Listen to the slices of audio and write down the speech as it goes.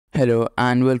Hello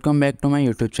and welcome back to my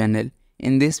YouTube channel.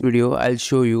 In this video, I'll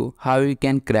show you how you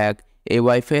can crack a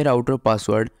Wi-Fi router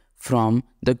password from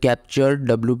the captured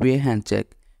WPA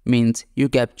handshake. Means you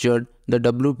captured the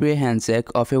WPA handshake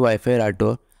of a Wi-Fi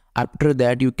router. After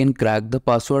that, you can crack the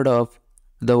password of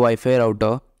the Wi-Fi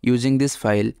router using this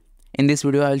file. In this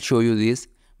video, I'll show you this.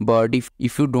 But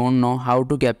if you don't know how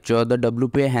to capture the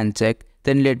WPA handshake,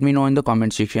 then let me know in the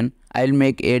comment section. I'll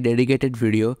make a dedicated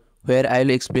video where I'll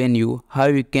explain you how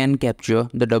you can capture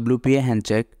the WPA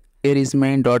handshake. Here is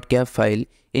my .cap file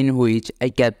in which I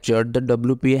captured the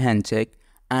WPA handshake,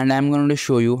 and I'm going to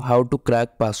show you how to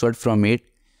crack password from it.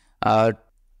 To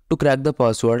crack the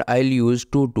password, I'll use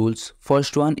two tools.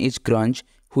 First one is Crunch,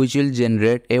 which will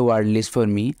generate a word list for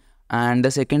me, and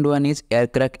the second one is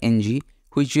Aircrack-ng,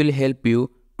 which will help you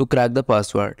to crack the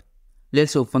password.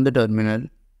 Let's open the terminal.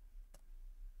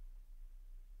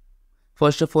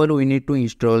 First of all, we need to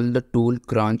install the tool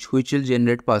Crunch, which will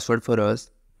generate password for us.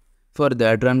 For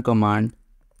that, run command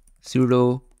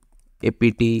sudo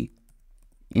apt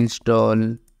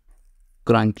install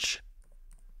Crunch.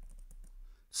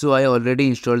 So I already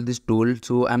installed this tool,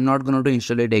 so I'm not going to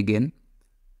install it again,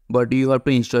 but you have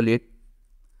to install it.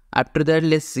 After that,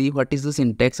 let's see what is the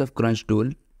syntax of Crunch tool.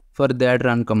 For that,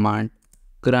 run command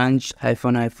crunch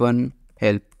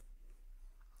 -help.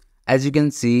 As you can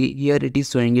see, here it is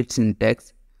showing its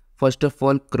syntax. First of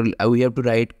all, we have to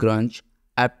write crunch.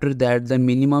 After that, the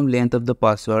minimum length of the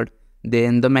password,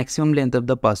 then the maximum length of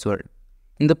the password.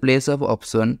 In the place of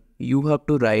option, you have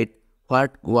to write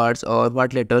what words or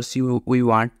what letters we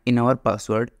want in our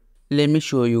password. Let me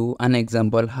show you an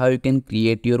example how you can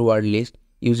create your word list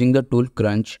using the tool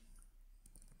Crunch.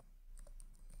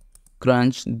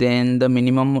 Crunch, then the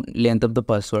minimum length of the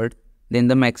password, then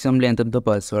the maximum length of the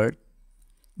password,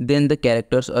 then the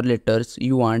characters or letters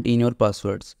you want in your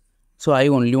passwords. So I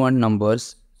only want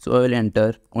numbers, so I will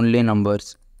enter only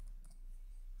numbers.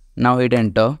 Now hit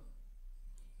enter.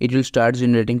 It will start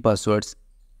generating passwords.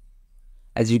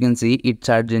 As you can see, it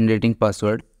starts generating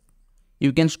password.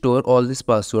 You can store all this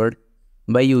password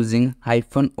by using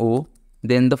 -o,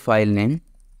 then the file name.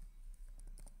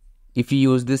 If you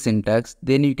use this syntax,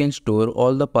 then you can store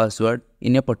all the password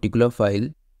in a particular file.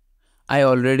 I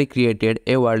already created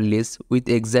a word list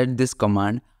with exact this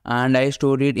command, and I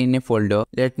stored it in a folder.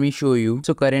 Let me show you.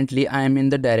 So currently I am in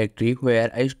the directory where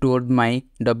I stored my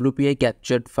WPA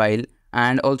captured file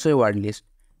and also a word list.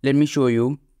 Let me show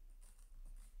you.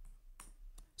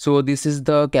 So this is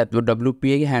the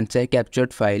WPA handshake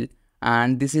captured file,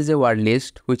 and this is a word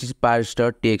list which is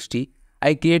parse.txt.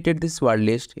 I created this word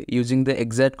list using the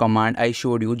exact command I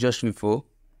showed you just before.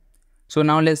 So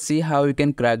now let's see how you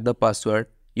can crack the password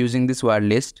using this word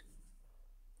list.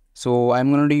 So I'm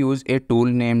going to use a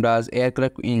tool named as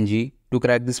Aircrack-ng to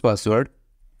crack this password.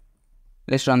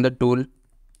 Let's run the tool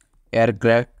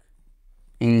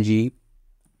Aircrack-ng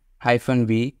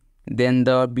 -v, then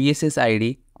the BSS ID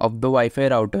of the Wi-Fi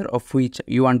router of which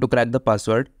you want to crack the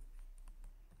password.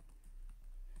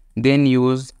 Then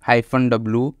use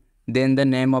 -w, then the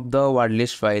name of the word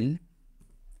list file.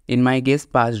 In my case,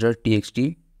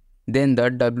 parse.txt. Then the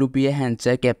WPA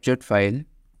handshake captured file.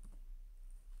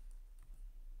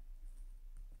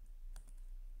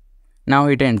 Now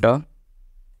hit enter.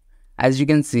 As you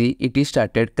can see, it is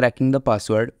started cracking the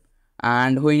password,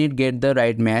 and when it get the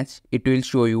right match, it will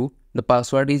show you the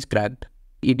password is cracked.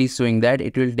 It is showing that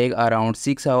it will take around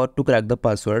 6 hours to crack the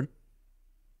password.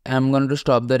 I am going to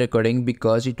stop the recording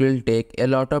because it will take a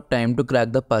lot of time to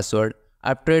crack the password.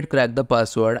 After it crack the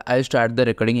password, I'll start the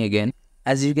recording again.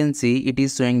 As you can see, it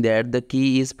is showing that the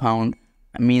key is found,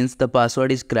 means the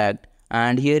password is cracked,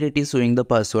 and here it is showing the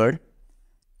password.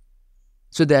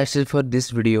 So that's it for this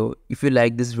video. If you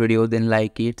like this video, then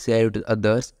like it, share it with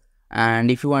others,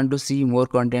 and if you want to see more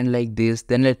content like this,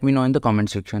 then let me know in the comment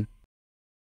section.